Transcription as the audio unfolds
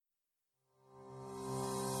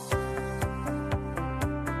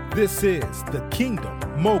This is the Kingdom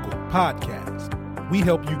Mogul Podcast. We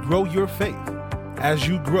help you grow your faith as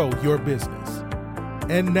you grow your business.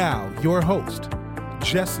 And now, your host,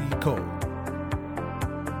 Jesse Cole.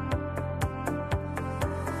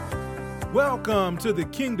 Welcome to the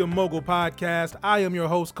Kingdom Mogul Podcast. I am your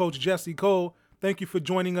host, Coach Jesse Cole. Thank you for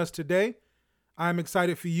joining us today. I'm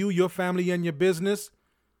excited for you, your family, and your business.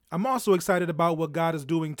 I'm also excited about what God is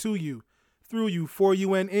doing to you, through you, for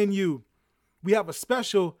you, and in you. We have a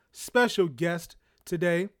special guest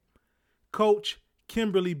today, Coach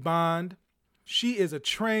Kimberly Bond. She is a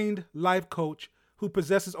trained life coach who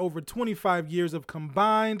possesses over 25 years of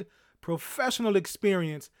combined professional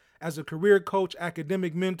experience as a career coach,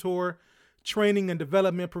 academic mentor, training and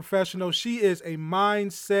development professional. She is a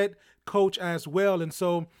mindset coach as well. And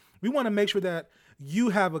so we want to make sure that you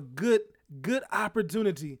have a good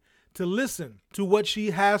opportunity to listen to what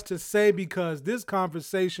she has to say, because this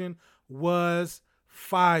conversation was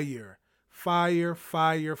fire.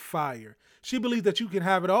 She believes that you can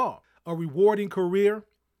have it all: a rewarding career,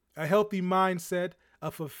 a healthy mindset,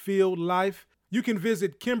 a fulfilled life. You can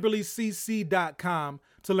visit KimberlyCC.com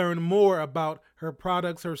to learn more about her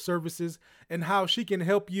products, her services, and how she can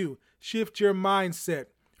help you shift your mindset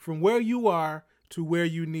from where you are to where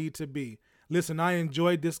you need to be. Listen, I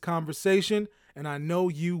enjoyed this conversation, and I know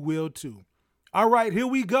you will too. All right, here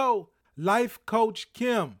we go. Life Coach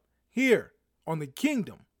Kim, here on the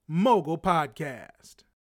Kingdom Mogul Podcast.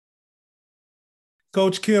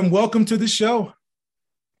 Coach Kim, welcome to the show.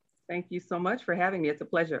 Thank you so much for having me. It's a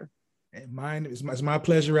pleasure. And mine is my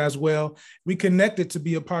pleasure as well. We connected to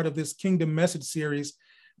be a part of this Kingdom Message series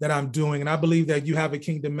that I'm doing. And I believe that you have a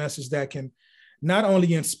kingdom message that can not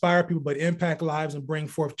only inspire people, but impact lives and bring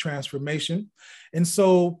forth transformation. And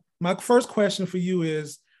so my first question for you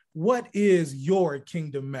is, what is your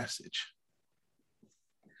kingdom message?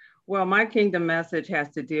 Well, my kingdom message has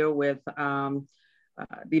to deal with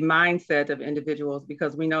the mindset of individuals,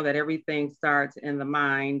 because we know that everything starts in the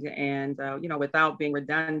mind. And, without being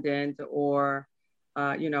redundant or,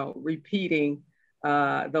 repeating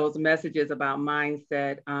those messages about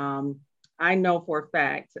mindset, I know for a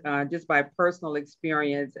fact, just by personal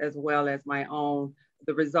experience, as well as my own,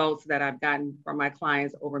 the results that I've gotten from my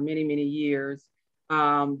clients over many, many years,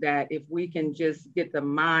 that if we can just get the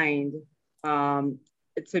mind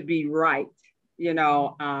to be right, in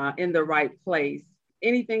the right place,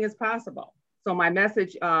 anything is possible. So my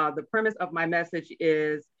message, the premise of my message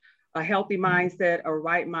is a healthy mindset, a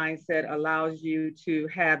right mindset allows you to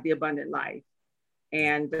have the abundant life.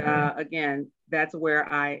 And again, that's where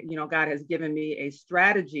God has given me a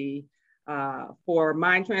strategy for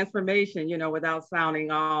mind transformation, without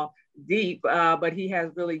sounding all deep, but he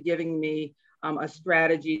has really given me a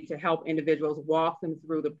strategy to help individuals walk them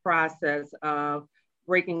through the process of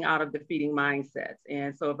breaking out of defeating mindsets.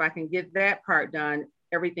 And so if I can get that part done,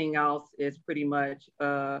 everything else is pretty much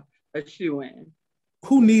a shoo-in.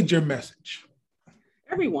 Who needs your message?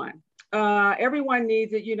 Everyone. Everyone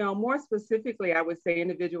needs it. More specifically, I would say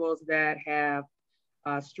individuals that have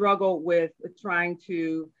struggled with trying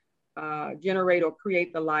to generate or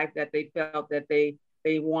create the life that they felt that they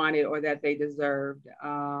wanted or that they deserved.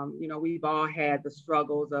 We've all had the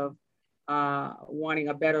struggles of wanting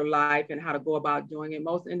a better life and how to go about doing it.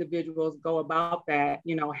 Most individuals go about that,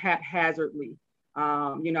 haphazardly.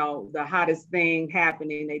 The hottest thing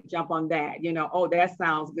happening, they jump on that, oh, that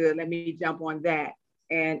sounds good, let me jump on that.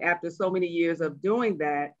 And after so many years of doing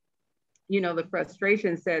that, the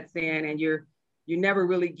frustration sets in and you never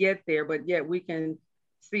really get there, but yet we can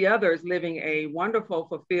see others living a wonderful,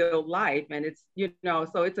 fulfilled life. And it's,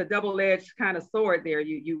 so it's a double-edged kind of sword there.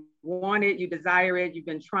 You want it, you desire it, you've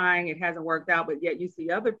been trying, it hasn't worked out, but yet you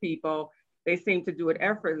see other people, they seem to do it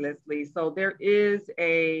effortlessly. So there is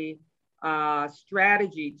a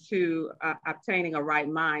strategy to obtaining a right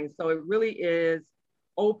mind. So it really is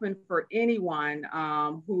open for anyone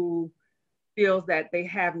who feels that they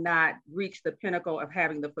have not reached the pinnacle of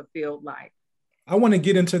having the fulfilled life. I want to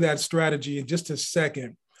get into that strategy in just a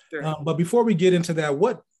second. Sure. But before we get into that,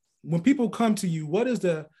 when people come to you, what is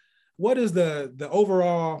the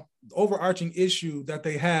overall overarching issue that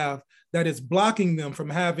they have that is blocking them from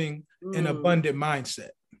having an abundant mindset?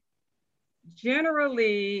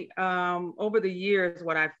 Generally, over the years,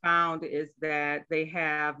 what I've found is that they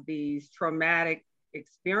have these traumatic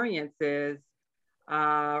experiences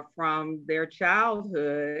from their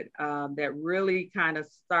childhood that really kind of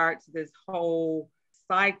starts this whole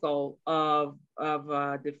cycle of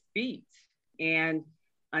defeat. And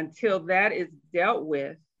until that is dealt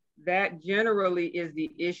with, that generally is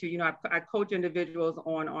the issue. I coach individuals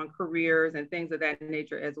on careers and things of that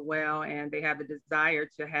nature as well, and they have the desire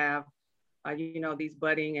to have these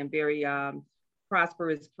budding and very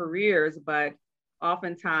prosperous careers, but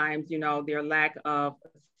oftentimes, their lack of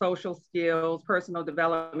social skills, personal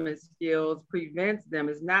development skills prevents them.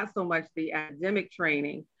 It's not so much the academic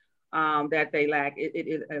training that they lack.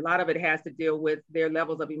 A lot of it has to deal with their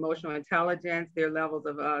levels of emotional intelligence, their levels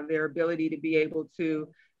of their ability to be able to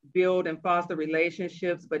build and foster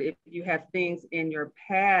relationships. But if you have things in your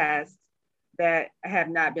past that have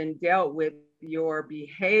not been dealt with, your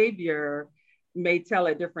behavior may tell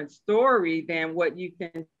a different story than what you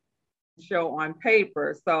can show on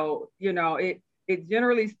paper. So, it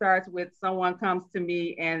generally starts with someone comes to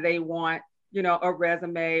me and they want, a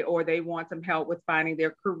resume, or they want some help with finding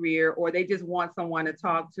their career, or they just want someone to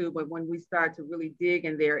talk to. But when we start to really dig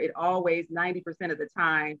in there, it always 90% of the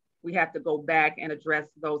time, we have to go back and address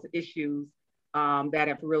those issues that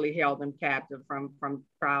have really held them captive from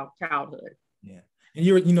childhood. Yeah. And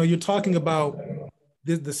you're talking about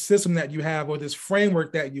the system that you have, or this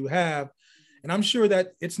framework that you have. And I'm sure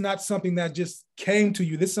that it's not something that just came to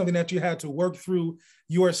you. This is something that you had to work through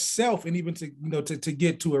yourself, and even to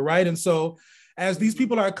get to it, right? And so as these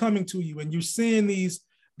people are coming to you and you're seeing these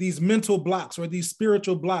mental blocks or these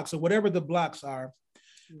spiritual blocks or whatever the blocks are,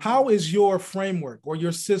 how is your framework or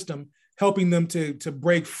your system helping them to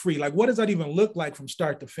break free? Like, what does that even look like from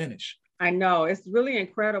start to finish? I know, it's really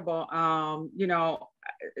incredible.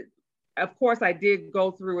 Of course, I did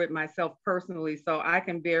go through it myself personally, so I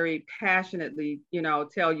can very passionately,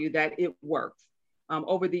 tell you that it works.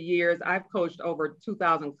 Over the years, I've coached over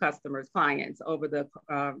 2,000 clients over the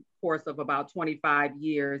course of about 25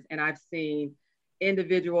 years. And I've seen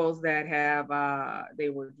individuals that have, they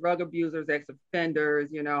were drug abusers, ex-offenders,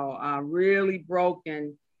 really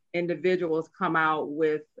broken individuals come out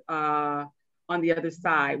with, on the other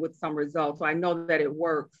side with some results. So I know that it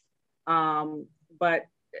works. But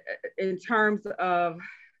in terms of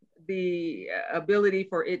the ability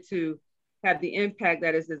for it to have the impact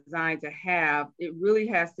that it's designed to have, it really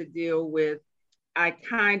has to deal with, I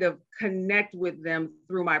kind of connect with them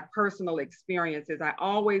through my personal experiences. I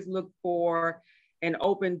always look for an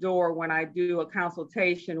open door when I do a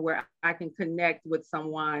consultation where I can connect with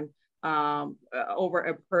someone over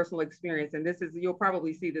a personal experience. And you'll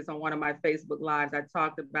probably see this on one of my Facebook Lives. I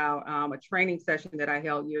talked about a training session that I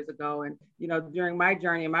held years ago. And, during my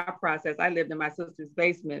journey and my process, I lived in my sister's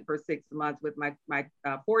basement for 6 months with my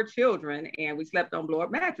 4 children, and we slept on blow-up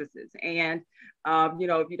mattresses. And,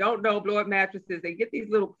 if you don't know, blow-up mattresses, they get these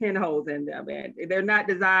little pinholes in them, and they're not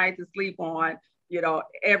designed to sleep on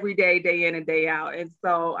every day, day in and day out. And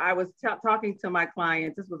so I was talking to my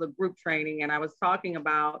clients. This was a group training, and I was talking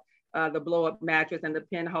about the blow-up mattress and the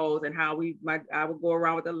pinholes, and how I would go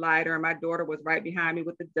around with a lighter, and my daughter was right behind me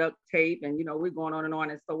with the duct tape, and we're going on and on.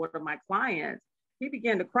 And so one of my clients, he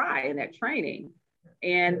began to cry in that training.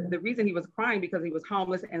 And the reason he was crying, because he was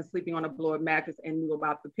homeless and sleeping on a blow-up mattress and knew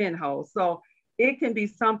about the pinhole. So it can be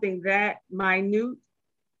something that minute,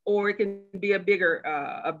 or it can be a bigger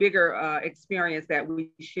experience that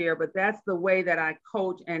we share. But that's the way that I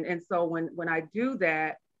coach. And so when I do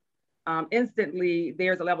that, instantly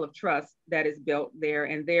there's a level of trust that is built there.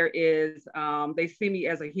 And there is, they see me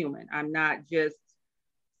as a human. I'm not just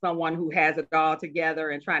someone who has it all together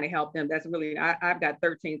and trying to help them. That's really, I've got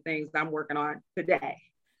 13 things I'm working on today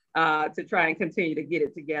to try and continue to get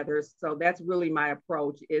it together. So that's really my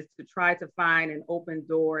approach, is to try to find an open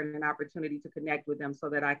door and an opportunity to connect with them so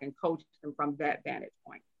that I can coach them from that vantage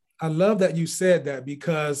point. I love that you said that,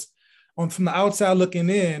 because from the outside looking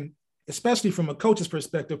in, especially from a coach's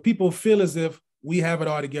perspective, people feel as if we have it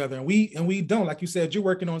all together, and we don't. Like you said, you're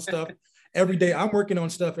working on stuff every day. I'm working on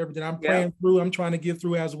stuff every day. I'm praying through. I'm trying to get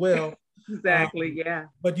through as well. Exactly. Yeah.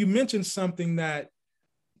 But you mentioned something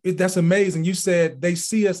that's amazing. You said they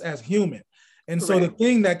see us as human. And Correct. So the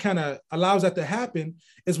thing that kind of allows that to happen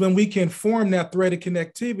is when we can form that thread of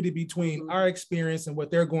connectivity between our experience and what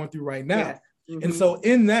they're going through right now. Yes. Mm-hmm. And so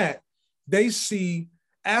in that, they see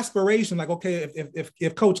aspiration, like, okay,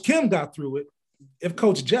 if Coach Kim got through it, if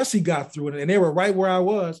Coach Jesse got through it, and they were right where I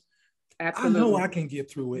was, absolutely, I know I can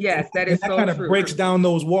get through it. Yes, that is so true. That kind of breaks down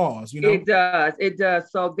those walls, It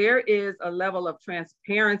does. So there is a level of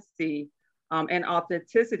transparency and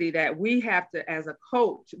authenticity that we have to, as a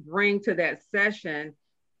coach, bring to that session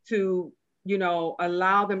to,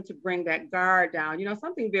 allow them to bring that guard down.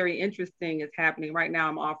 Something very interesting is happening right now.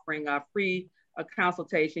 I'm offering a free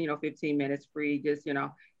consultation, 15 minutes free. Just,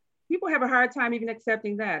 people have a hard time even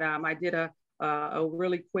accepting that. I did a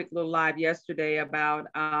really quick little live yesterday about,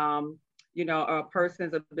 a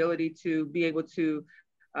person's ability to be able to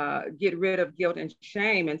get rid of guilt and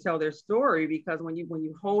shame and tell their story. Because when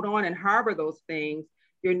you hold on and harbor those things,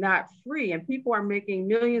 you're not free. And people are making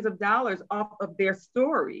millions of dollars off of their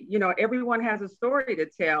story. You know, everyone has a story to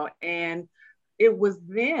tell. And it was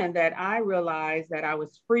then that I realized that I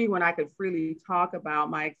was free when I could freely talk about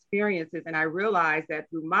my experiences. And I realized that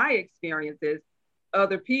through my experiences,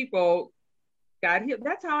 other people got healed.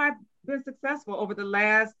 That's how I've been successful over the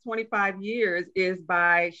last 25 years, is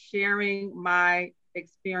by sharing my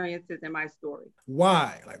experiences and my story.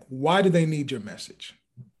 Why? Like, why do they need your message?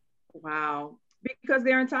 Wow. Because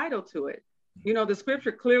they're entitled to it. You know, the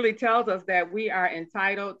scripture clearly tells us that we are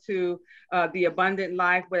entitled to the abundant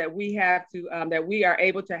life, but that we have to, that we are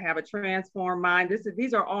able to have a transformed mind.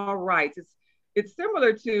 These are all rights. It's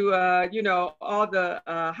similar to, you know, all the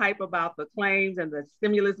hype about the claims and the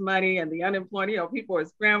stimulus money and the unemployment. You know, people are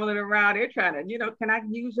scrambling around. They're trying to, you know, can I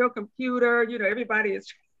use your computer? You know, everybody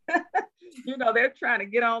is, you know, they're trying to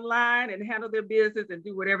get online and handle their business and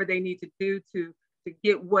do whatever they need to do to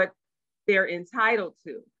get what they're entitled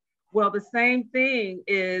to. Well, the same thing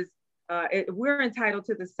is, we're entitled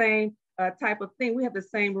to the same type of thing. We have the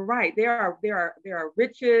same right. There are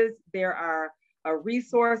riches, there are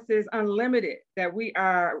resources, unlimited, that we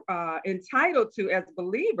are entitled to as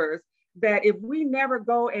believers, that if we never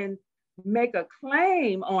go and make a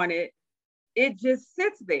claim on it, it just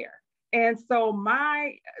sits there. And so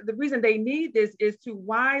the reason they need this is to,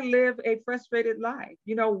 why live a frustrated life?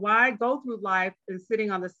 You know, why go through life and sitting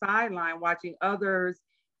on the sideline watching others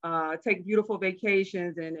take beautiful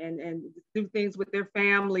vacations and do things with their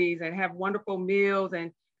families and have wonderful meals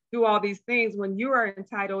and do all these things when you are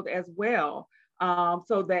entitled as well.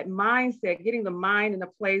 So that mindset, getting the mind in a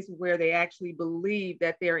place where they actually believe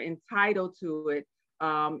that they're entitled to it,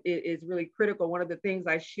 is really critical. One of the things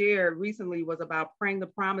I shared recently was about praying the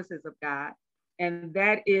promises of God. And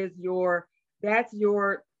that's your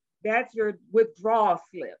withdrawal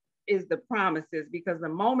slip, is the promises, because the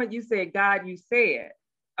moment you say, God, you said,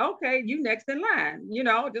 okay, you next in line, you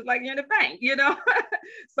know, just like you're in the bank, you know.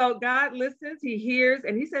 So God listens, he hears,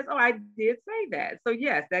 and he says, oh, I did say that. So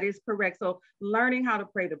yes, that is correct. So learning how to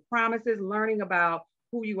pray the promises, learning about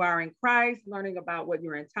who you are in Christ, learning about what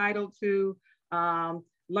you're entitled to,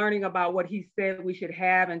 learning about what he said we should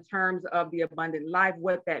have in terms of the abundant life,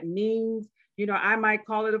 what that means. You know, I might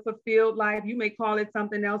call it a fulfilled life. You may call it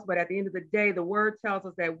something else, but at the end of the day, the word tells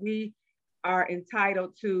us that we are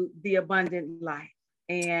entitled to the abundant life.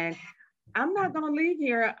 And I'm not going to leave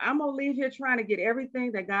here. I'm going to leave here trying to get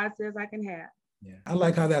everything that God says I can have. Yeah, I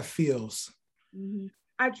like how that feels. Mm-hmm.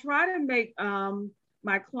 I try to make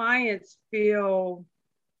my clients feel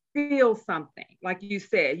something, like you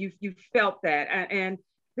said, you felt that. And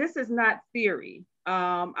this is not theory.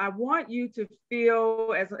 I want you to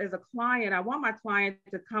feel, as a client, I want my client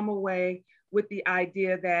to come away with the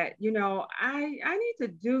idea that, you know, I need to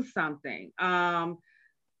do something.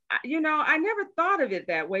 You know, I never thought of it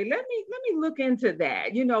that way. Let me look into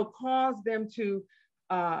that, you know, cause them to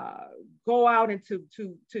go out and to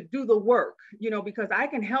do the work, you know, because I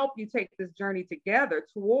can help you take this journey together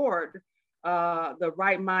toward the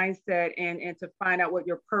right mindset and to find out what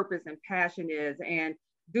your purpose and passion is and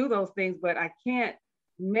do those things. But I can't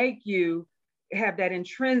make you have that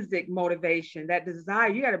intrinsic motivation, that desire.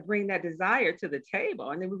 You got to bring that desire to the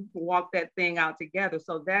table, and then we can walk that thing out together.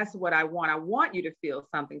 So that's what I want. I want you to feel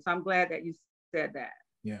something. So I'm glad that you said that.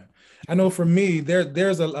 Yeah, I know for me,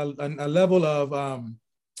 there's a level of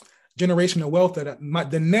generational wealth that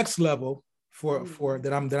the next level for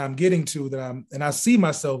that I'm getting to, and I see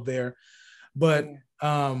myself there. But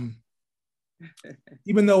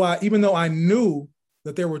even though I knew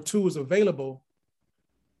that there were tools available,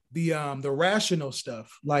 the rational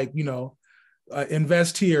stuff, like, you know,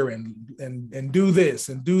 invest here and do this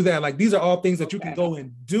and do that, like these are all things that you can go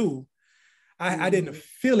and do. I didn't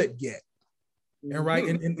feel it yet, and right,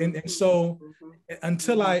 and so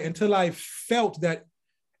until I felt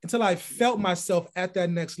myself at that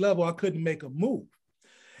next level, I couldn't make a move.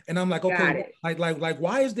 And I'm like, okay, like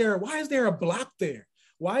why is there a block there?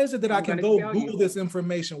 Why is it that I can go Google this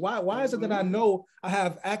information? Why is it that I know I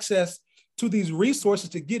have access to these resources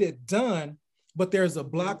to get it done, but there's a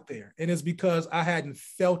block there? And it's because I hadn't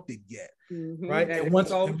felt it yet, right? And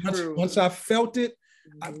once I felt it,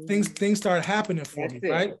 things started happening for me,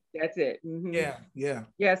 right? That's it. Yeah.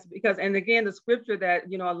 Yes, because, and again, the scripture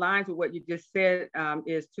that, you know, aligns with what you just said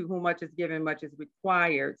is, to whom much is given, much is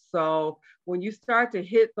required. So when you start to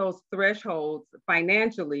hit those thresholds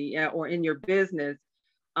financially or in your business,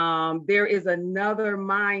 there is another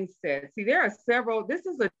mindset. See, there are several. This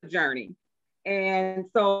is a journey. And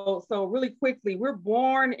so really quickly, we're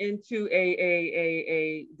born into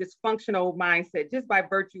a dysfunctional mindset just by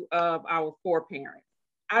virtue of our foreparents.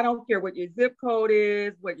 I don't care what your zip code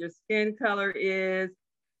is, what your skin color is.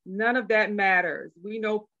 None of that matters. We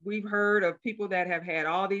know, we've heard of people that have had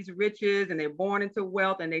all these riches and they're born into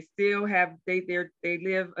wealth and they still have, they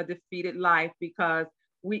live a defeated life, because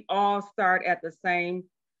we all start at the same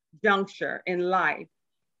juncture in life.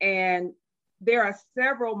 And there are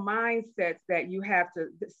several mindsets that you have to,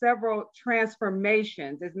 several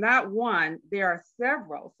transformations. It's not one, there are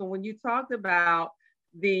several. So when you talked about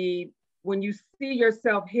when you see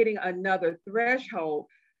yourself hitting another threshold,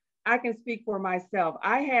 I can speak for myself.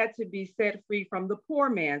 I had to be set free from the poor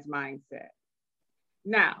man's mindset.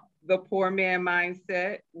 Now, the poor man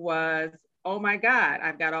mindset was, oh my God,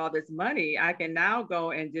 I've got all this money. I can now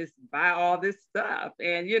go and just buy all this stuff.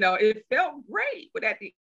 And, it felt great. But at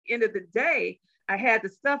the end of the day, I had the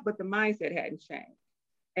stuff, but the mindset hadn't changed.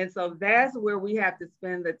 And so that's where we have to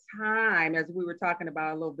spend the time, as we were talking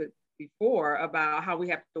about a little bit before, about how we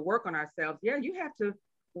have to work on ourselves. Yeah, you have to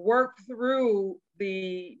work through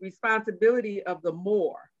the responsibility of the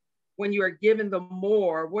more. When you are given the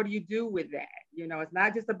more, what do you do with that? It's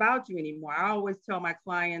not just about you anymore. I always tell my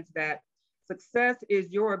clients that success is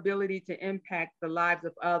your ability to impact the lives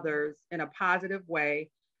of others in a positive way,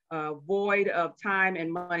 void of time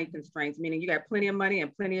and money constraints, meaning you got plenty of money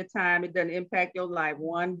and plenty of time. It doesn't impact your life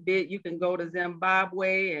one bit. You can go to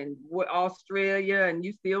Zimbabwe and Australia and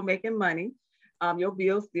you still making money. Your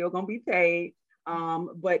bill's still gonna be paid.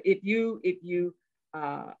 But if you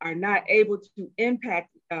are not able to impact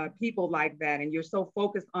people like that, and you're so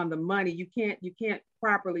focused on the money, you can't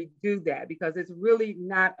properly do that, because it's really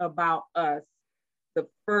not about us. The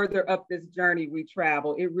further up this journey we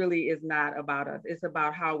travel, it really is not about us. It's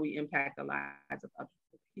about how we impact the lives of other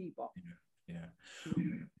people. Yeah.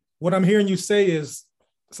 What I'm hearing you say is,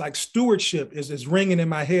 it's like stewardship is ringing in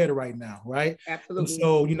my head right now, right? Absolutely. And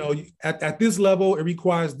so, at this level, it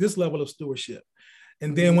requires this level of stewardship.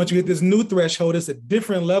 And then once you hit this new threshold, it's a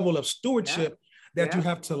different level of stewardship that you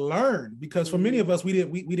have to learn. Because for many of us, we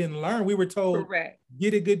didn't learn. We were told, correct,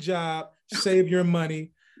 get a good job, save your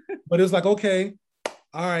money. But it's like, okay,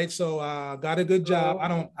 all right, so got a good job. I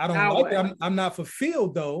don't like it. I'm not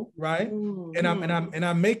fulfilled though, right? Mm-hmm. And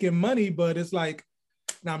I'm making money, but it's like,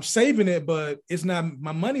 now I'm saving it, but it's not,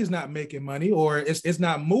 my money's not making money, or it's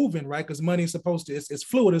not moving, right? Because money is supposed to, it's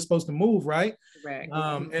fluid, it's supposed to move, right? Right.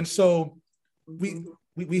 And so we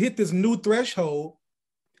hit this new threshold,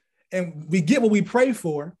 and we get what we pray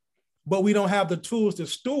for, but we don't have the tools to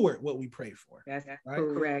steward what we pray for. That's right?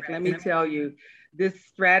 Correct. Let me tell you, this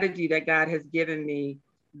strategy that God has given me,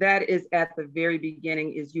 that is at the very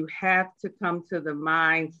beginning, is you have to come to the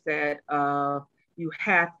mindset of you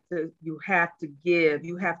have to give,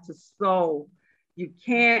 you have to sow. You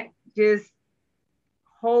can't just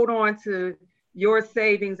hold on to your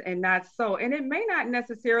savings and not sow. And it may not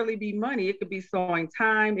necessarily be money. It could be sowing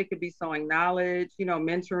time. It could be sowing knowledge,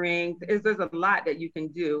 mentoring. There's a lot that you can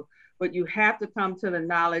do, but you have to come to the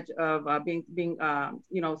knowledge of being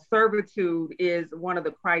servitude is one of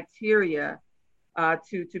the criteria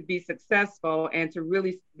to be successful and to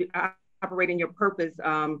really operate in your purpose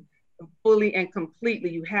fully and completely.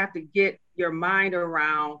 You have to get your mind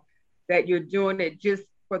around that you're doing it just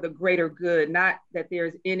for the greater good, not that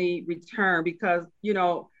there's any return, because,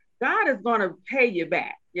 God is going to pay you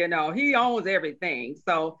back. He owns everything.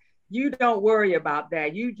 So you don't worry about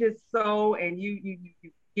that. You just sow and you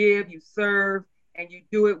give, you serve, and you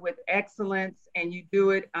do it with excellence, and you do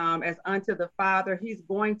it as unto the Father. He's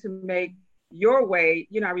going to make your way.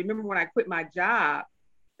 I remember when I quit my job,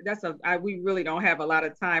 we really don't have a lot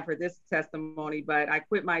of time for this testimony, but I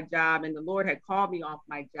quit my job and the Lord had called me off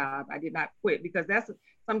my job. I did not quit, because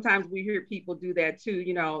sometimes we hear people do that too.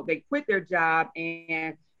 They quit their job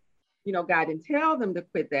and, God didn't tell them to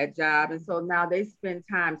quit that job. And so now they spend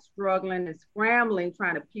time struggling and scrambling,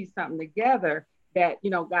 trying to piece something together that,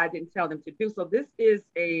 God didn't tell them to do. So this is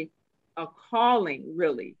a calling,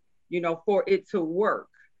 really, for it to work.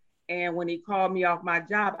 And when he called me off my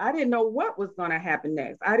job, I didn't know what was going to happen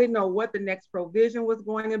next. I didn't know what the next provision was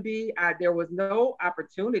going to be. There was no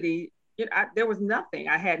opportunity. There was nothing.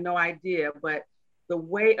 I had no idea, but the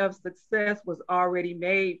way of success was already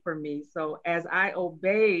made for me. So as I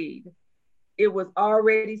obeyed, it was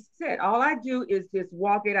already set. All I do is just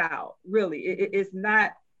walk it out. Really, it's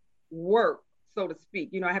not work, so to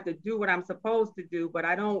speak. I have to do what I'm supposed to do, but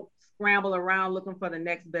I don't scramble around looking for the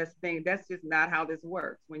next best thing. That's just not how this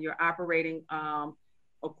works. When you're operating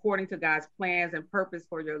according to God's plans and purpose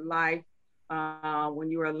for your life, when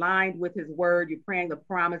you're aligned with his word, you're praying the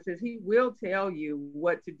promises, he will tell you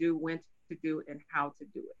what to do, when to do, and how to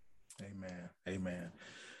do it. Amen. Amen.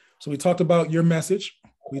 So we talked about your message.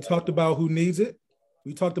 We talked about who needs it.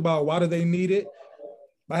 We talked about why do they need it.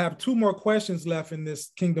 I have two more questions left in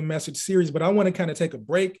this Kingdom Message series, but I want to kind of take a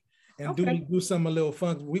break and do something a little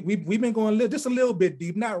fun. We've been going just a little bit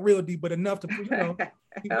deep, not real deep, but enough to keep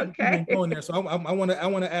been going there. So I want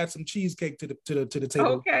to add some cheesecake to the table.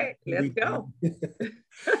 Okay, let's go.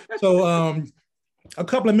 So a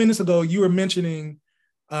couple of minutes ago, you were mentioning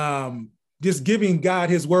just giving God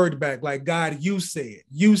his word back, like God, you said,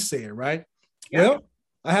 right? Yeah. Well,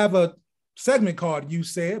 I have a segment called You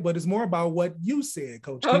Said, but it's more about what you said,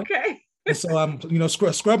 Coach Kim. Okay. And so I'm,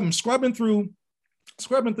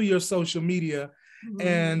 scrubbing through your social media,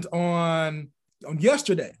 and on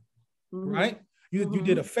yesterday, right? You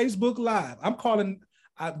did a Facebook Live. I'm calling.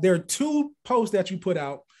 There are two posts that you put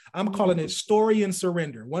out. I'm calling it Story and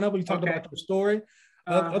Surrender. One of them you talked about your story.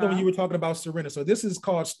 The other one you were talking about surrender. So this is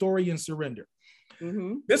called Story and Surrender.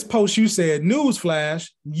 This post you said, newsflash,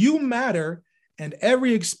 you matter, and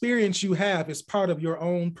every experience you have is part of your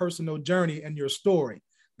own personal journey and your story.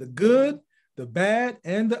 The good, the bad,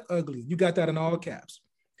 and the ugly. You got that in all caps.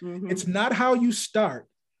 It's not how you start,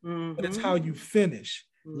 but it's how you finish.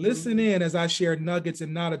 Listen in as I share nuggets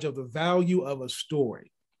and knowledge of the value of a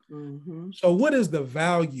story. So what is the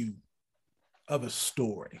value of a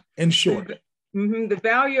story in short? The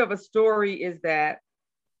value of a story is that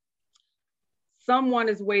someone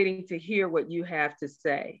is waiting to hear what you have to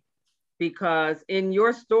say, because in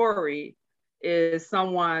your story is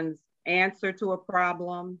someone's answer to a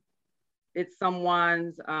problem. It's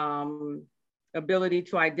someone's ability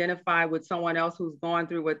to identify with someone else who's going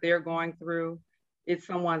through what they're going through. It's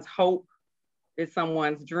someone's hope. It's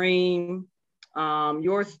someone's dream.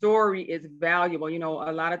 Your story is valuable. You know,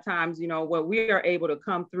 a lot of times, you know, what we are able to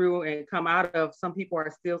come through and come out of, some people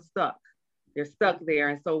are still stuck. They're stuck there.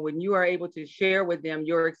 And so when you are able to share with them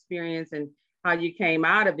your experience and how you came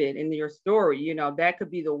out of it in your story, you know, that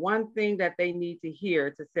could be the one thing that they need to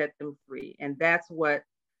hear to set them free. And that's what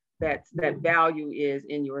that value is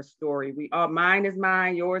in your story. Mine is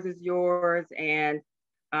mine, yours is yours. And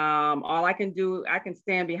all I can do, I can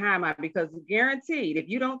stand behind mine, because guaranteed, if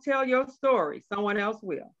you don't tell your story, someone else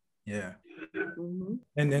will. Yeah.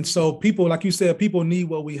 And so people, like you said, people need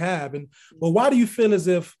what we have. And well, why do you feel as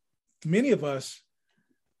if many of us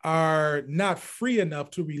are not free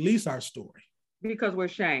enough to release our story? Because we're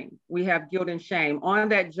shamed. We have guilt and shame on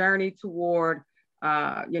that journey toward,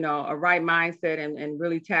 a right mindset and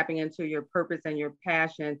really tapping into your purpose and your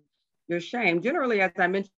passion. You're shamed. Generally, as I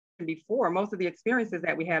mentioned before, most of the experiences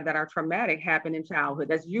that we have that are traumatic happen in childhood.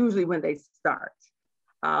 That's usually when they start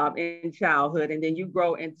in childhood. And then you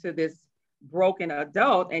grow into this broken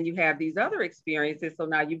adult and you have these other experiences. So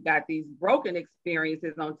now you've got these broken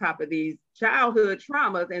experiences on top of these childhood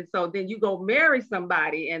traumas. And so then you go marry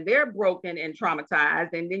somebody and they're broken and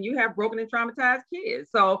traumatized. And then you have broken and traumatized kids.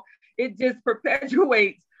 So it just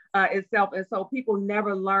perpetuates itself. And so people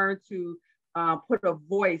never learn to put a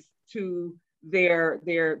voice to their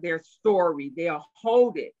story. They'll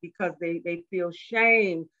hold it because they feel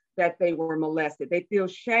shame that they were molested. They feel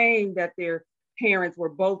shame that their parents were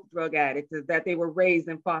both drug addicts, that they were raised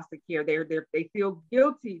in foster care. They feel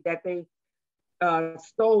guilty that they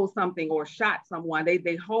stole something or shot someone.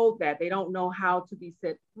 They hold that. They don't know how to be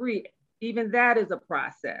set free. Even that is a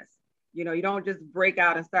process. You know, you don't just break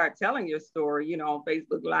out and start telling your story, you know, on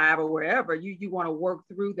Facebook Live or wherever. You want to work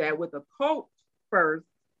through that with a coach first,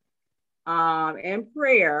 and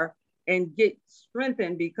prayer, and get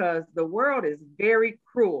strengthened, because the world is very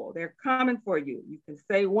cruel. They're coming for you. You can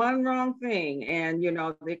say one wrong thing and, you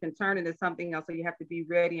know, they can turn into something else. So you have to be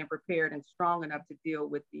ready and prepared and strong enough to deal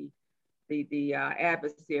with the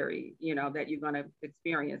adversary, you know, that you're going to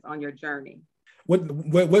experience on your journey.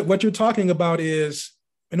 What you're talking about is,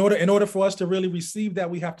 in order for us to really receive that,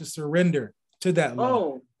 we have to surrender to that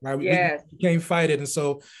love, right? Yes. We can't fight it. And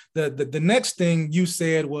so the next thing you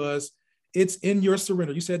said was, it's in your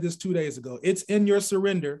surrender. You said this 2 days ago. It's in your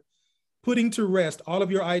surrender, putting to rest all of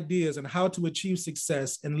your ideas on how to achieve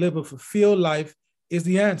success and live a fulfilled life is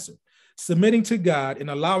the answer. Submitting to God and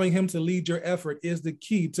allowing him to lead your effort is the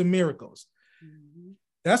key to miracles.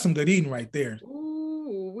 That's some good eating right there.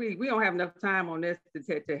 Ooh, we don't have enough time on this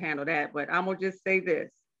to handle that, but I'm gonna just say this.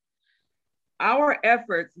 Our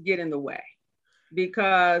efforts get in the way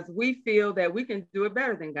because we feel that we can do it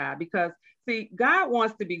better than God, because see, God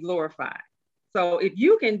wants to be glorified. So if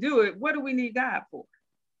you can do it, what do we need God for?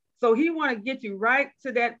 So he want to get you right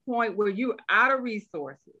to that point where you're out of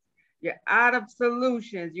resources, you're out of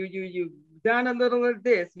solutions, you've done a little of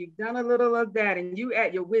this, you've done a little of that, and you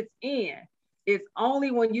at your wit's end. It's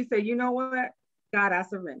only when you say, you know what, God, I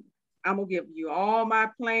surrender. I'm gonna give you all my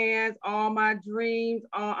plans, all my dreams,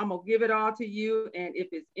 I'm gonna give it all to you. And if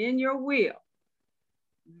it's in your will,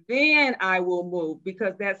 then I will move,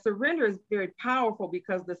 because that surrender is very powerful,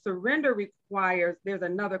 because the surrender requires, there's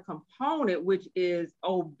another component, which is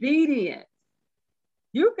obedience.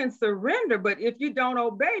 You can surrender, but if you don't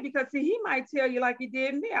obey, because see, he might tell you like he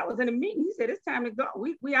did me. I was in a meeting. He said, it's time to go.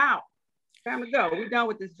 We out. Time to go. We're done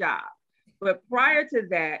with this job. But prior to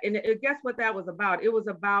that, and guess what that was about? It was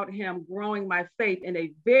about him growing my faith in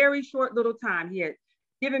a very short little time. He had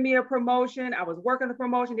given me a promotion. I was working the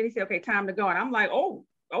promotion. Then he said, okay, time to go. And I'm like, oh,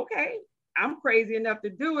 okay. I'm crazy enough to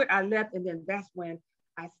do it. I left. And then that's when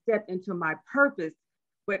I stepped into my purpose.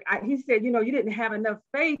 But he said, you didn't have enough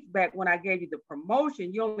faith back when I gave you the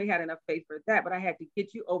promotion. You only had enough faith for that. But I had to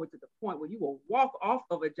get you over to the point where you will walk off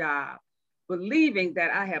of a job believing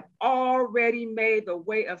that I have already made the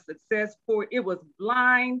way of success for it. It was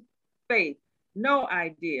blind faith, no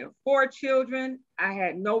idea. 4 children, I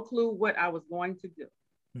had no clue what I was going to do.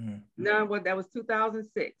 Mm-hmm. None. What that was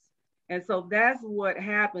 2006. And so that's what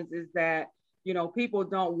happens, is that, people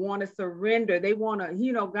don't want to surrender. They want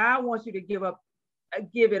to, God wants you to give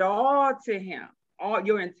it all to him, all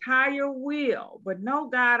your entire will. But no,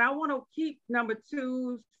 God, I want to keep number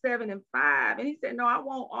 2, 7, and 5. And he said, no, I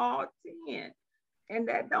want all 10. And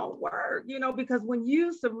that don't work, because when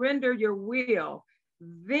you surrender your will,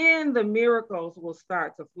 then the miracles will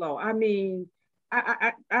start to flow. I mean,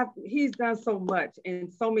 he's done so much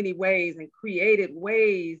in so many ways and created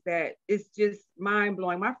ways that it's just mind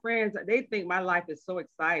blowing. My friends, they think my life is so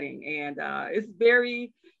exciting, and it's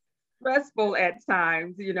very stressful at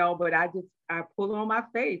times, but I pull on my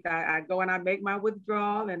faith. I go and I make my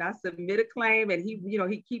withdrawal and I submit a claim, and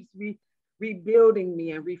he keeps rebuilding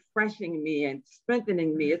me and refreshing me and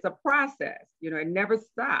strengthening me. It's a process, it never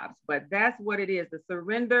stops, but that's what it is. The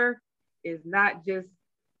surrender is not just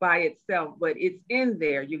by itself, but it's in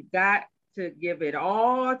there. You got to give it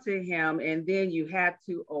all to him, and then you have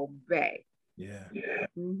to obey. Yeah.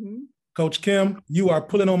 Mm-hmm. Coach Kim, you are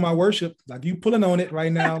pulling on my worship. Like, you pulling on it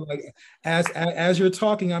right now. Like, as you're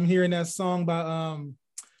talking, I'm hearing that song by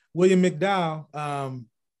William McDowell.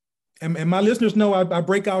 And my listeners know I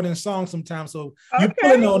break out in songs sometimes. So okay. You're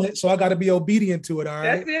pulling on it, so I got to be obedient to it. All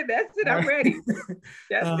right. That's it. I'm ready.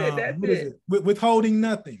 That's it. Withholding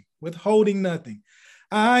nothing.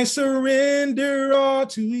 I surrender all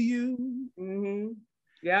to you. Mm-hmm.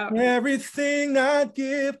 Yeah. Everything I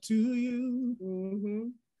give to you. Mm-hmm.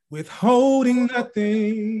 Withholding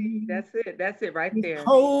nothing. That's it right there.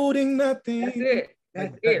 Withholding nothing.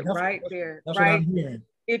 That's it right there. That's right. What I'm hearing.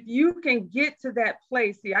 If you can get to that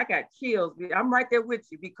place, see, I got chills. I'm right there with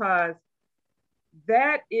you, because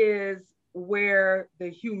that is where the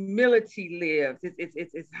humility lives.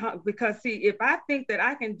 It's because, see, if I think that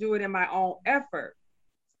I can do it in my own effort,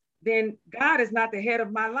 then God is not the head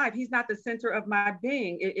of my life. He's not the center of my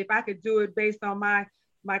being. If I could do it based on my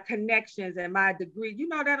connections and my degree,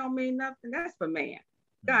 that don't mean nothing. That's for man.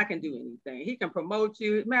 God can do anything. He can promote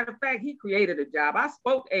you. Matter of fact, he created a job. I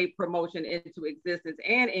spoke a promotion into existence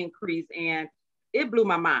and increase, and it blew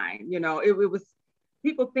my mind. It was,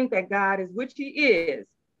 people think that God is, which he is,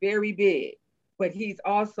 very big, but he's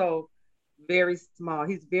also very small.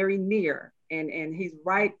 He's very near, and he's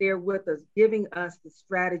right there with us, giving us the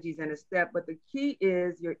strategies and the step. But the key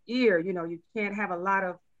is your ear. You can't have a lot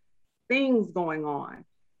of things going on.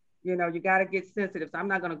 You got to get sensitive. So I'm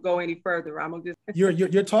not going to go any further. I'm going to just.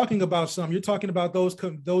 You're talking about something. You're talking about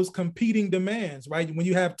those competing demands, right? When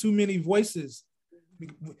you have too many voices,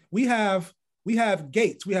 we have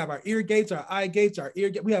gates. We have our ear gates, our eye gates, our ear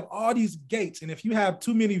gates. We have all these gates. And if you have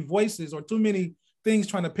too many voices or too many things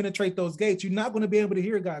trying to penetrate those gates, you're not going to be able to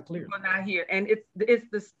hear God clearly. You're not hear. And it's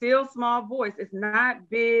the still small voice. It's not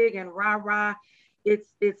big and rah-rah.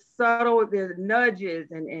 It's subtle. There's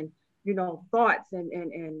nudges and thoughts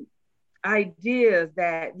and ideas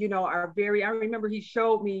that, are very, I remember he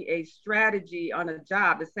showed me a strategy on a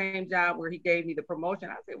job, the same job where he gave me the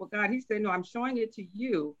promotion. I said, well, God, he said, no, I'm showing it to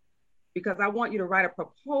you because I want you to write a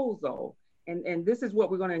proposal. And this is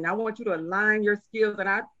what we're going to, and I want you to align your skills. And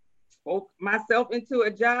I spoke myself into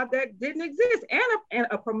a job that didn't exist, and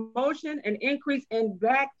a promotion, an increase in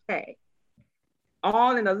back pay,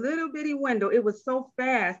 all in a little bitty window. It was so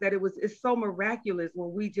fast that it's so miraculous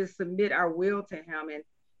when we just submit our will to him. And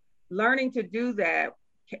learning to do that,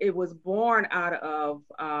 it was born out of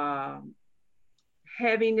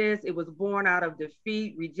heaviness. It was born out of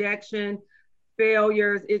defeat, rejection,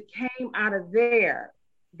 failures. It came out of there,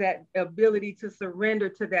 that ability to surrender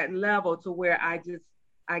to that level to where I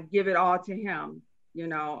give it all to him,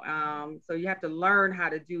 so you have to learn how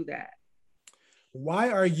to do that. Why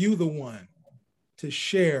are you the one to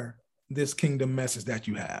share this kingdom message that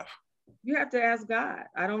you have? You have to ask God.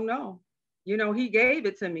 I don't know. He gave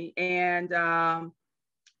it to me, and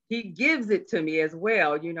he gives it to me as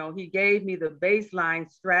well. You know, he gave me the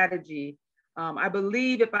baseline strategy. I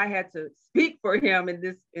believe if I had to speak for him in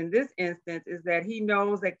this instance, is that he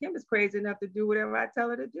knows that Kim is crazy enough to do whatever I tell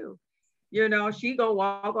her to do. You know, she gonna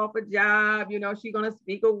walk off a job. You know, she gonna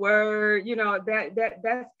speak a word. You know,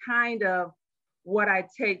 that's kind of what I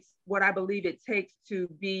believe it takes to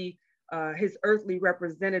be his earthly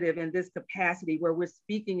representative in this capacity, where we're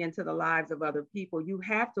speaking into the lives of other people. You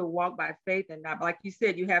have to walk by faith and not, like you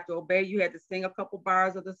said, you have to obey. You had to sing a couple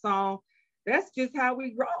bars of the song. That's just how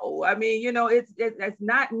we grow. I mean, you know, it's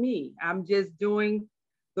not me. I'm just doing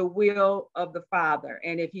the will of the Father.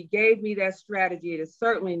 And if he gave me that strategy, it is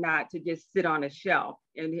certainly not to just sit on a shelf.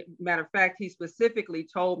 And matter of fact, he specifically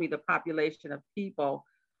told me the population of people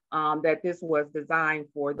that this was designed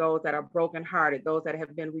for: those that are brokenhearted, those that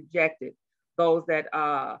have been rejected, those that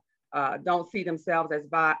don't see themselves as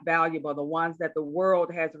valuable, the ones that the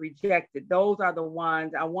world has rejected. Those are the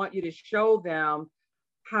ones I want you to show them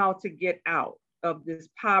how to get out of this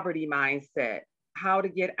poverty mindset, how to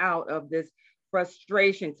get out of this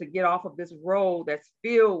frustration, to get off of this road that's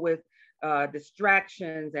filled with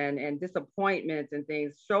distractions and disappointments and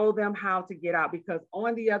things. Show them how to get out, because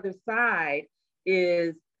on the other side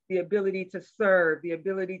is the ability to serve, the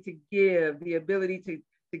ability to give, the ability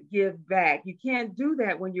to give back. You can't do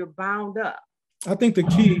that when you're bound up. I think the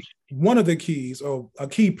key, one of the keys, or a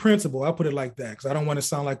key principle, I'll put it like that, because I don't want to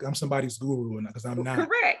sound like I'm somebody's guru, because I'm not.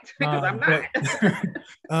 Correct, because I'm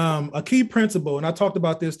not. A key principle, and I talked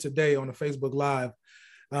about this today on the Facebook Live,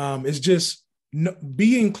 is just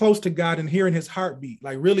being close to God and hearing his heartbeat,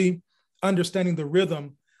 like really understanding the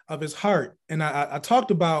rhythm of his heart. And I talked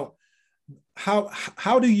about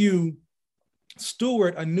how do you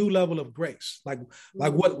steward a new level of grace? Like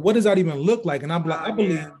what does that even look like? And I'm like, I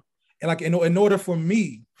believe, and like in order for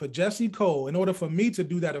me, for Jesse Cole, in order for me to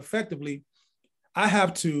do that effectively, I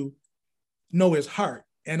have to know his heart.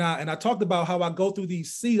 And I talked about how I go through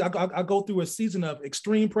these seasons. I go through a season of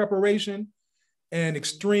extreme preparation and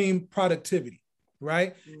extreme productivity,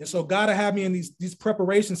 right? And so God will have me in these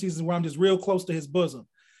preparation seasons where I'm just real close to his bosom,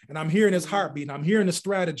 and I'm hearing his heartbeat, and I'm hearing the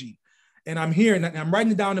strategy, and I'm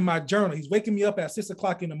writing it down in my journal. He's waking me up at 6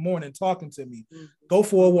 o'clock in the morning, talking to me. Go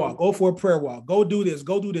for a walk, go for a prayer walk, go do this,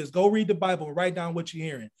 go read the Bible, and write down what you're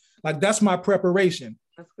hearing. Like, that's my preparation.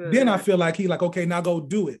 Then I feel like okay, now go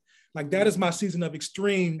do it. Like, that is my season of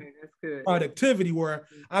extreme productivity, where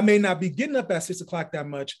I may not be getting up at 6 o'clock that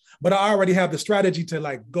much, but I already have the strategy to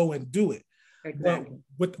like go and do it. Exactly.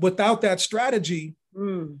 But without that strategy,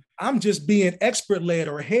 I'm just being expert led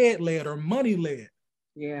or head led or money led.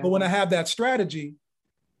 Yeah. But when I have that strategy,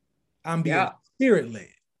 I'm being spirit led.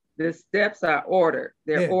 The steps are ordered.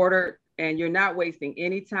 They're ordered, and you're not wasting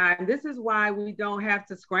any time. This is why we don't have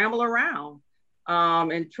to scramble around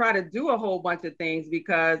and try to do a whole bunch of things,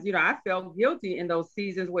 because, you know, I felt guilty in those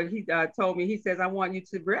seasons where he told me, he says, I want you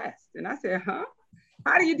to rest. And I said, huh?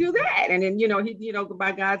 How do you do that? And then,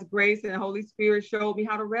 by God's grace and the Holy Spirit showed me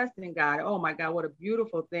how to rest in God. Oh my God, what a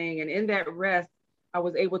beautiful thing. And in that rest, I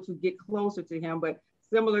was able to get closer to him. But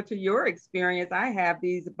similar to your experience, I have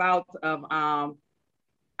these bouts of,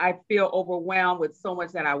 I feel overwhelmed with so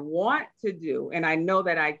much that I want to do, and I know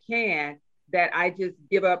that I can, that I just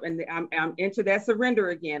give up, and I'm into that surrender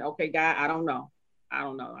again. Okay, God, I don't know.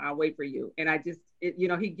 I'll wait for you. And I just,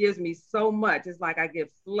 he gives me so much. It's like I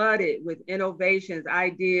get flooded with innovations,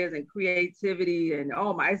 ideas, and creativity, and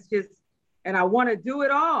it's just, and I want to do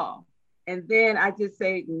it all. And then I just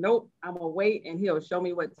say, nope, I'm gonna wait, and he'll show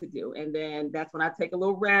me what to do. And then that's when I take a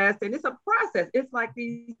little rest, and it's a process. It's like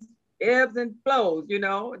these ebbs and flows,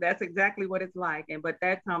 that's exactly what it's like. But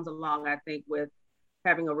that comes along, I think, with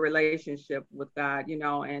having a relationship with God,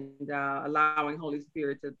 and allowing Holy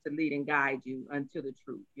Spirit to lead and guide you unto the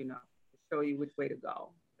truth, to show you which way to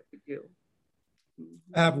go, what to do.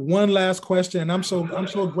 I have one last question, and I'm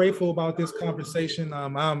so grateful about this conversation.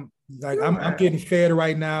 I'm getting fed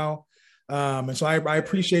right now. And so I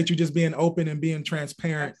appreciate you just being open and being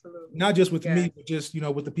transparent. Absolutely. Not just with me, but just,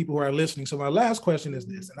 with the people who are listening. So my last question is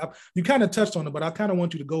this, and you kind of touched on it, but I kind of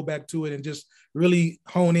want you to go back to it and just really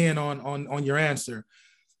hone in on your answer.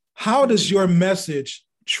 How does your message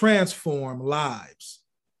transform lives?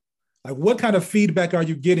 Like, what kind of feedback are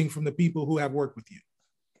you getting from the people who have worked with you?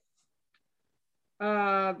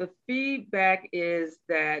 The feedback is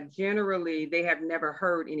that generally they have never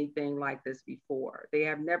heard anything like this before. They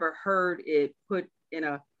have never heard it put in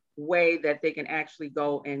a way that they can actually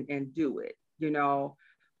go and do it.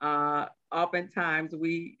 Oftentimes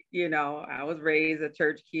I was raised a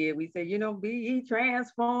church kid. We say, be ye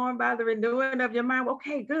transformed by the renewing of your mind.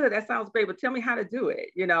 Okay, good. That sounds great. But tell me how to do it.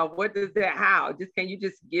 What does that, how? Can you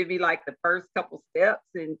just give me like the first couple steps?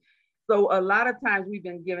 And so a lot of times we've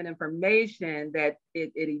been given information that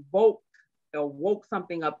it woke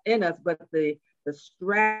something up in us, but the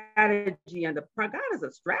strategy and God is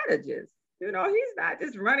a strategist. He's not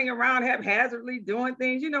just running around haphazardly doing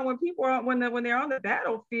things. When people are, when they're on the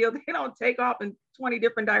battlefield, they don't take off in 20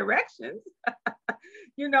 different directions.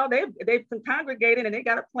 They've congregated and they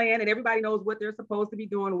got a plan and everybody knows what they're supposed to be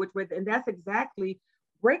doing, which way. And that's exactly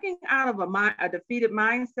breaking out of a defeated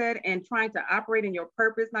mindset and trying to operate in your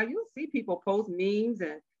purpose. Now you'll see people post memes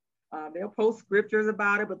and they'll post scriptures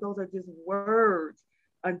about it, but those are just words.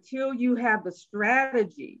 Until you have the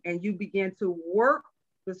strategy and you begin to work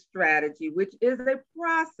the strategy, which is a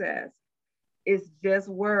process, it's just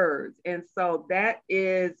words. And so that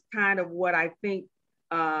is kind of what I think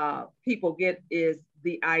people get, is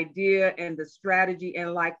the idea and the strategy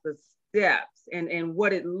and like the steps and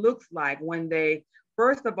what it looks like when they,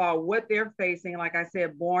 first of all, what they're facing, like I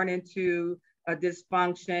said, born into a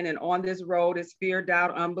dysfunction and on this road is fear,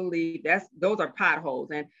 doubt, unbelief. Those are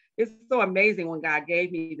potholes. And it's so amazing when God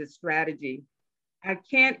gave me the strategy. I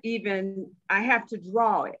have to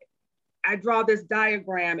draw it. I draw this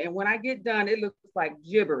diagram, and when I get done, it looks like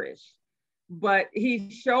gibberish. But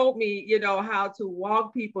he showed me, how to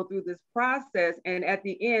walk people through this process. And at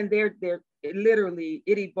the end, it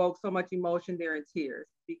evokes so much emotion, they're in tears,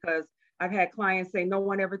 because I've had clients say, no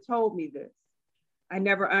one ever told me this. I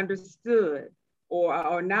never understood,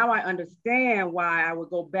 or now I understand why I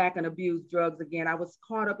would go back and abuse drugs again. I was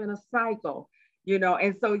caught up in a cycle.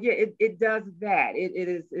 And so, yeah, it does that.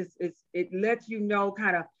 It lets you know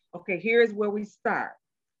kind of, okay, here's where we start.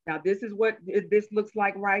 Now, this is what this looks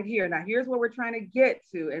like right here. Now, here's what we're trying to get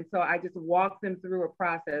to. And so I just walk them through a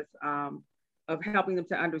process of helping them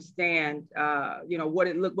to understand,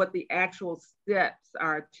 what the actual steps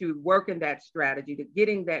are to working that strategy, to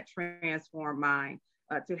getting that transformed mind,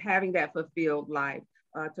 to having that fulfilled life.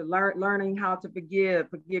 To learning how to forgive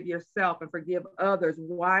yourself and forgive others,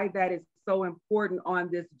 why that is so important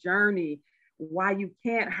on this journey, why you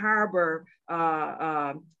can't harbor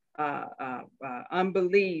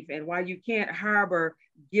unbelief, and why you can't harbor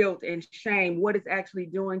guilt and shame, what it's actually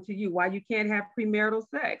doing to you, why you can't have premarital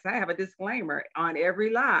sex. I have a disclaimer on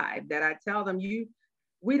every live that I tell them,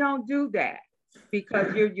 we don't do that,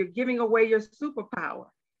 because you're giving away your superpower.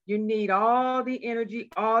 You need all the energy,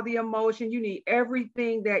 all the emotion. You need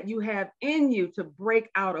everything that you have in you to break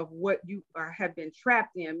out of what you have been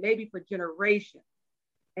trapped in, maybe for generations.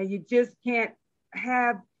 And you just can't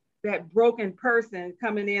have that broken person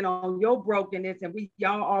coming in on your brokenness and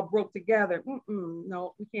y'all all broke together.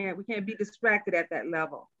 No, we can't be distracted at that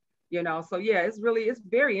level. So yeah, it's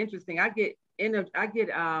very interesting. I get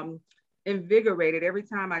invigorated every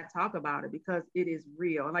time I talk about it, because it is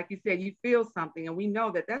real. And like you said, you feel something, and we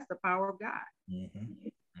know that that's the power of God. Mm-hmm.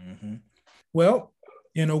 Mm-hmm. Well,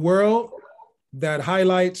 in a world that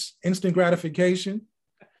highlights instant gratification,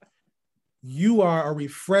 you are a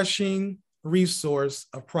refreshing resource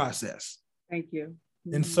of process. Thank you.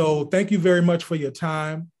 And so thank you very much for your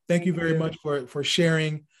time. Thank you very much for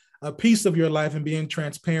sharing a piece of your life and being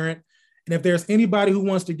transparent. And if there's anybody who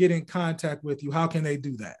wants to get in contact with you, how can they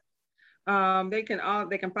do that? They can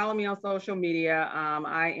follow me on social media.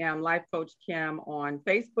 I am Life Coach Kim on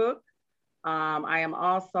Facebook. I am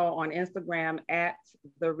also on Instagram at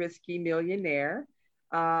The Risky Millionaire.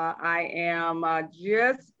 I am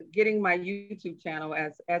just getting my YouTube channel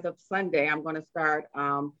as of Sunday. I'm going to start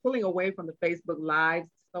pulling away from the Facebook Lives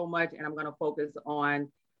so much, and I'm going to focus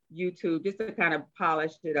on YouTube just to kind of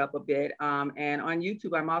polish it up a bit. And on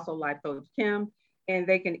YouTube, I'm also Life Coach Kim. And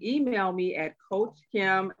they can email me at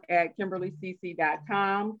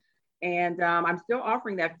coachkim@kimberlycc.com. And I'm still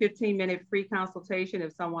offering that 15-minute free consultation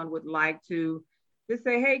if someone would like to just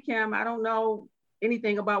say, hey, Kim, I don't know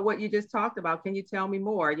anything about what you just talked about. Can you tell me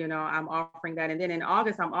more? I'm offering that. And then in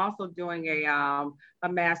August, I'm also doing a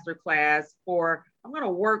master class I'm going to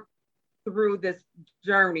work through this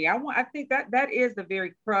journey. I think that is the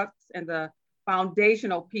very crux and the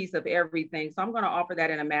foundational piece of everything. So I'm going to offer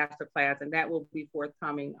that in a master class, and that will be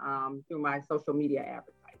forthcoming through my social media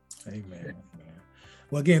advertising. Amen.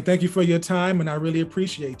 Well, again, thank you for your time, and I really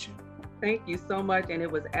appreciate you. Thank you so much, and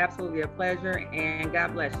it was absolutely a pleasure, and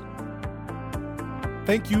God bless you.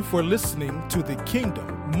 Thank you for listening to the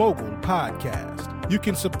Kingdom Mogul Podcast. You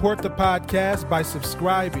can support the podcast by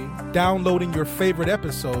subscribing, downloading your favorite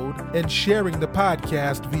episode, and sharing the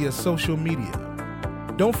podcast via social media.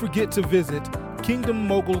 Don't forget to visit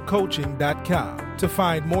KingdomMogulCoaching.com to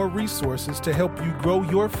find more resources to help you grow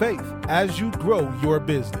your faith as you grow your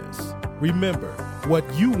business. Remember, what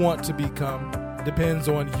you want to become depends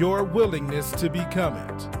on your willingness to become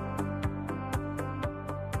it.